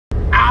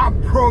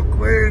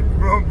Brooklyn,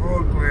 from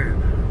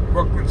Brooklyn.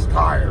 Brooklyn's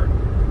tired.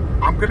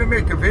 I'm going to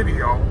make a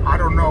video. I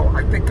don't know.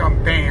 I think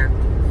I'm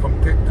banned from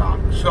TikTok.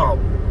 So,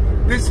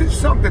 this is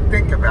something to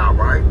think about,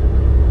 right?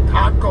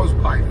 Time goes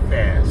by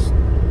fast.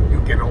 You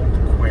get old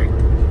quick.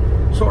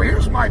 So,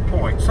 here's my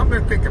point.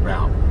 Something to think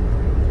about.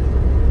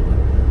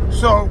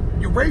 So,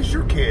 you raise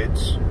your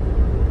kids.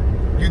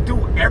 You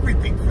do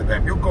everything for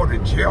them. You'll go to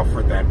jail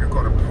for them. You'll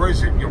go to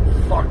prison. You'll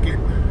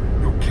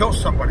kill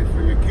somebody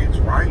for your kids,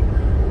 right?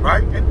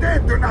 Right? And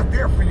then they're not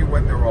there for you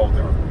when they're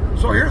older.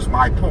 So here's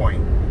my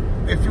point.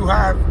 If you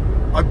have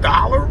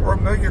 $1 or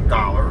 $1 million,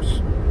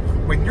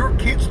 when your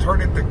kids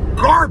turn into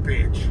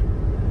garbage,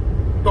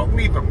 don't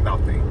leave them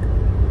nothing.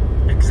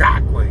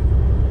 Exactly.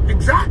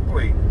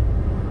 Exactly.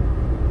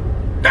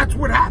 That's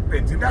what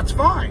happens, and that's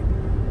fine,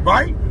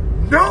 right?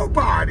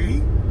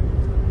 Nobody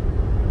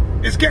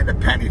is getting a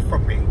penny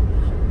from me.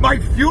 My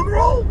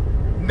funeral?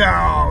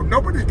 No,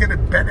 nobody's going to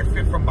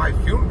benefit from my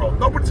funeral.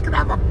 Nobody's going to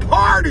have a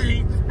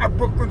party at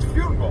Brooklyn's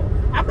funeral.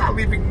 I'm not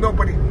leaving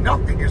nobody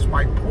nothing is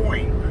my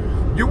point.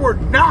 You're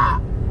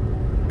not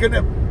going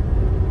to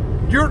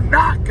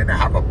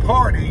have a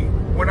party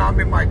when I'm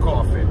in my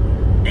coffin.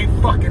 Ain't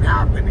fucking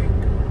happening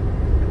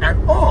at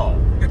all.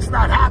 It's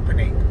not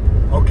happening,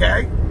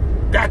 okay?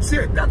 That's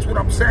it. That's what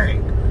I'm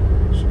saying.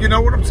 You know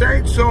what I'm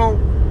saying? So,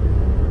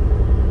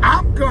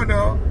 I'm going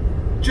to,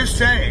 just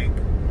saying,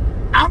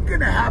 I'm going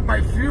to have my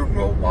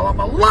funeral while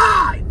I'm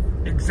alive.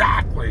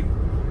 Exactly.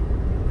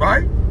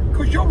 Right?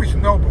 Because you always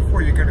know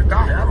before you're going to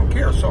die. I don't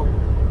care. So,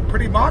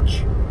 pretty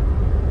much,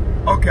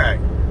 okay,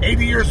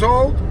 80 years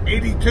old,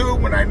 82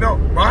 when I know,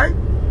 right?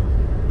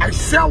 I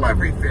sell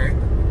everything,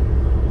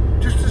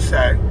 just to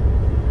say,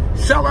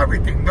 sell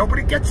everything.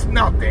 Nobody gets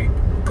nothing,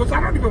 because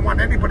I don't even want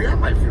anybody at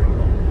my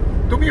funeral.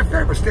 Do me a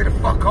favor, stay the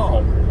fuck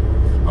home.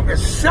 I'm going to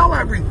sell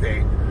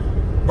everything,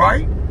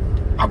 right?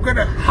 I'm going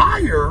to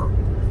hire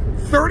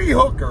 30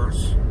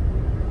 hookers,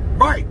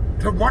 right,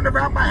 to run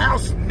around my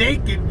house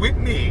naked with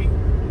me,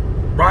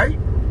 right?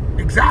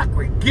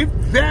 Exactly. Give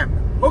them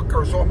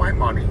hookers all my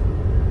money,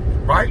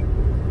 right?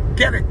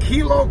 Get a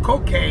kilo of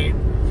cocaine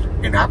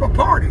and have a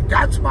party.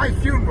 That's my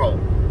funeral,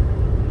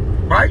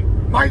 right?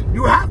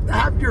 You have to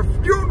have your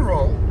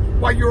funeral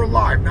while you're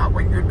alive, not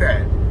when you're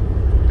dead.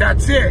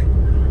 That's it.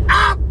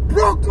 I'm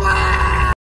Brooklyn!